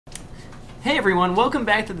Hey everyone, welcome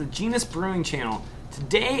back to the Genus Brewing channel.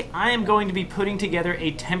 Today I am going to be putting together a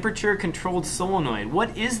temperature controlled solenoid.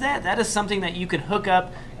 What is that? That is something that you can hook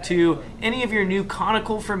up to any of your new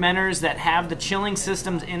Chronicle fermenters that have the chilling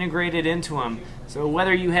systems integrated into them. So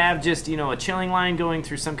whether you have just, a chilling line going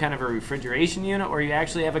through some kind of a refrigeration unit or you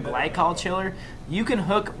actually have a glycol chiller, you can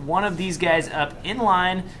hook one of these guys up in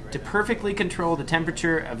line to perfectly control the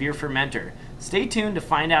temperature of your fermenter. Stay tuned to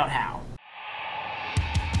find out how.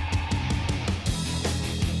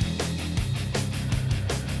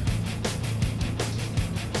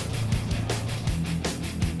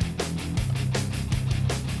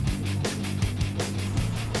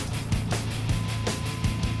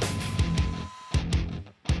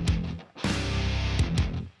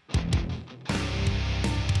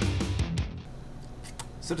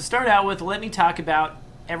 So to start out with, let me talk about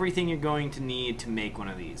everything you're going to need to make one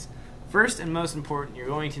of these. First and most important, you're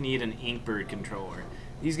going to need an Inkbird controller.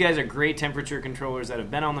 These guys are great temperature controllers that have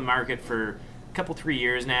been on the market for a couple, 3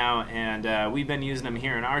 years now, and we've been using them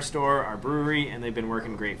here in our store, our brewery, and they've been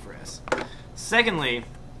working great for us. Secondly,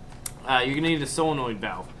 you're going to need a solenoid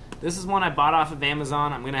valve. This is one I bought off of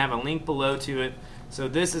Amazon. I'm going to have a link below to it. So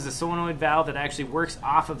this is a solenoid valve that actually works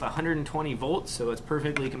off of 120 volts, so it's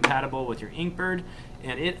perfectly compatible with your Inkbird,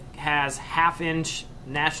 and it has 1/2-inch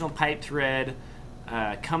national pipe thread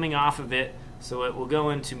coming off of it, so it will go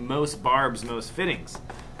into most barbs, most fittings.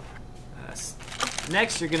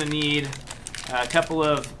 Next, you're going to need a couple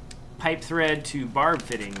of pipe thread to barb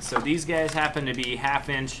fittings. So these guys happen to be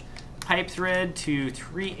 1/2-inch pipe thread to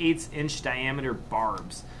 3/8-inch diameter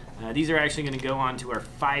barbs. These are actually going to go onto our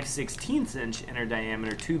 5/16-inch inner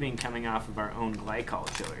diameter tubing coming off of our own glycol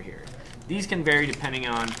chiller here. These can vary depending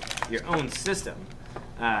on your own system.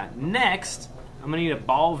 Next, I'm going to need a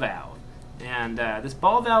ball valve. And this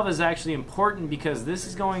ball valve is actually important because this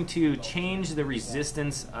is going to change the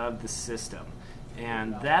resistance of the system.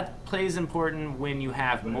 And that plays important when you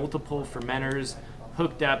have multiple fermenters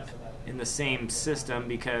hooked up in the same system,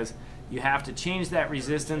 because you have to change that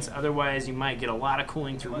resistance, otherwise you might get a lot of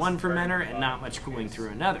cooling through one fermenter and not much cooling through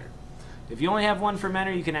another. If you only have one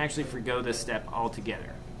fermenter, you can actually forgo this step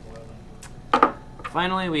altogether.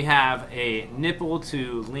 Finally, we have a nipple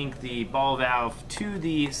to link the ball valve to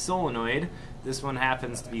the solenoid. This one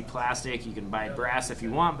happens to be plastic. You can buy brass if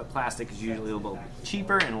you want, but plastic is usually a little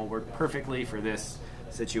cheaper and will work perfectly for this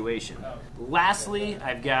situation. Lastly,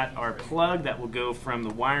 I've got our plug that will go from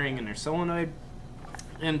the wiring in our solenoid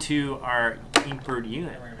into our Inkbird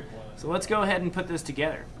unit. So let's go ahead and put this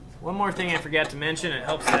together. One more thing I forgot to mention, it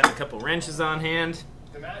helps to have a couple wrenches on hand.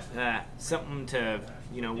 Something to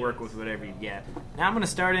work with whatever you get. Now I'm going to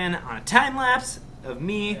start in on a time lapse of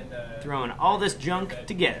me throwing all this junk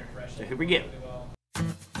together. So here we go.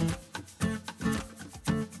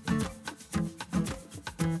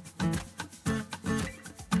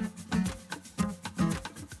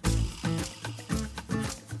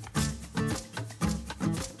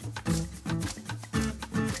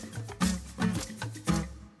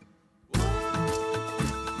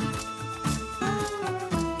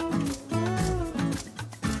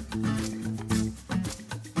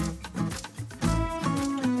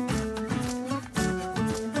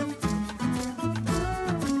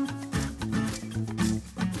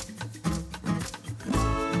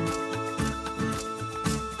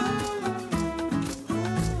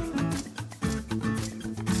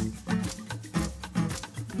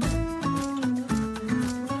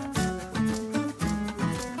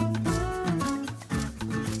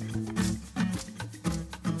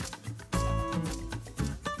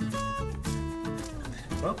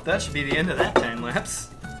 Well, that should be the end of that time lapse.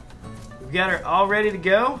 We've got her all ready to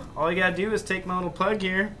go. All I gotta do is take my little plug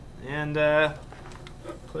here and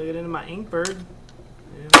plug it into my Inkbird,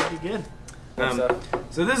 and it'll be good.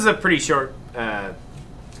 So this is a pretty short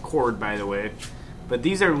cord, by the way, but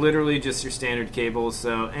these are literally just your standard cables.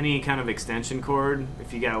 So any kind of extension cord,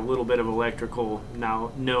 if you got a little bit of electrical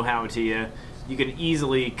know-how to you, you can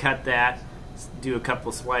easily cut that, do a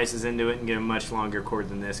couple splices into it, and get a much longer cord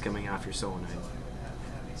than this coming off your solenoid.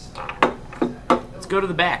 Let's go to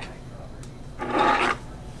the back.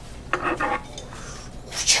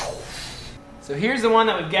 So here's the one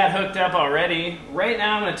that we've got hooked up already. Right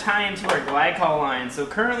now I'm going to tie into our glycol line. So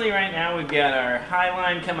currently right now we've got our high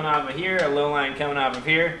line coming off of here, our low line coming off of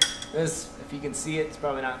here. This, if you can see it, it's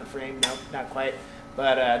probably not in the frame. Nope, not quite.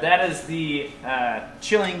 But that is the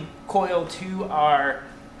chilling coil to our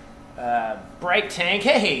bright tank.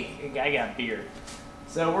 Hey, I got beer.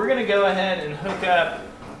 So we're going to go ahead and hook up,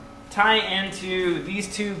 tie into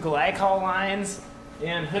these two glycol lines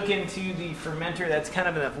and hook into the fermenter that's kind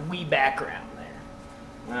of in a wee background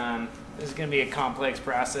there. This is going to be a complex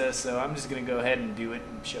process, so I'm just going to go ahead and do it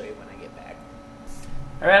and show you when I get back.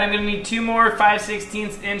 Alright, I'm going to need 2 more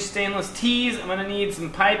 5/16 inch stainless tees. I'm going to need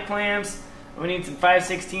some pipe clamps. I'm going to need some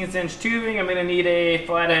 5/16 inch tubing. I'm going to need a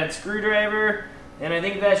flathead screwdriver, and I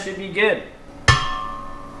think that should be good.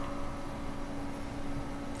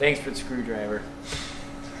 Thanks for the screwdriver.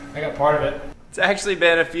 I got part of it. It's actually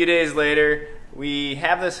been a few days later. We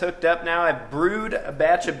have this hooked up now. I brewed a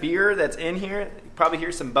batch of beer that's in here. You probably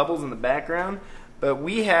hear some bubbles in the background. But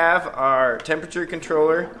we have our temperature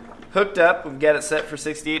controller hooked up. We've got it set for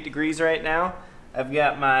 68 degrees right now. I've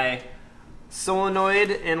got my solenoid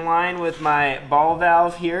in line with my ball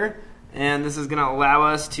valve here. And this is going to allow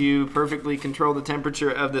us to perfectly control the temperature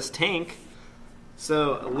of this tank.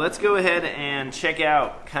 So let's go ahead and check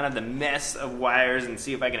out kind of the mess of wires and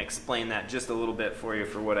see if I can explain that just a little bit for you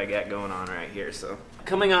for what I got going on right here. So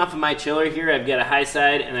coming off of my chiller here, I've got a high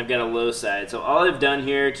side and I've got a low side. So all I've done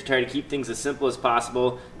here to try to keep things as simple as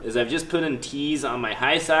possible is I've just put in tees on my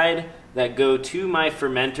high side that go to my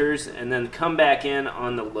fermenters and then come back in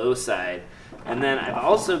on the low side. And then I've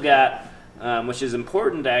also got which is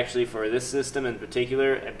important actually for this system in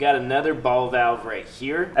particular, I've got another ball valve right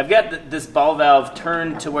here. I've got this ball valve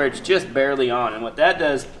turned to where it's just barely on, and what that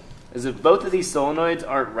does is if both of these solenoids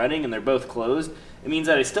aren't running and they're both closed, it means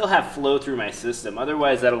that I still have flow through my system.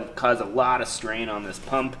 Otherwise that'll cause a lot of strain on this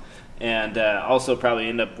pump and also probably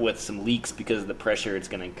end up with some leaks because of the pressure it's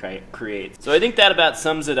going to create. So I think that about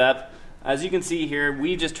sums it up. As you can see here,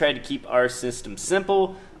 we just tried to keep our system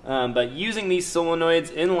simple. But using these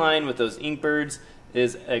solenoids in line with those Inkbirds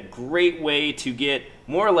is a great way to get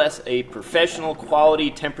more or less a professional quality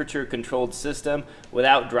temperature controlled system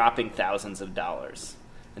without dropping thousands of dollars.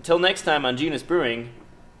 Until next time on Genius Brewing,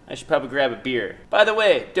 I should probably grab a beer. By the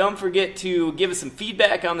way, don't forget to give us some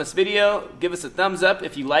feedback on this video. Give us a thumbs up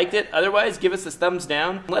if you liked it. Otherwise, give us a thumbs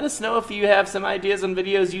down. Let us know if you have some ideas on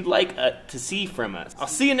videos you'd like to see from us. I'll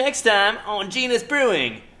see you next time on Genius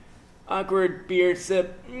Brewing. Awkward beer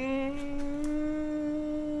sip.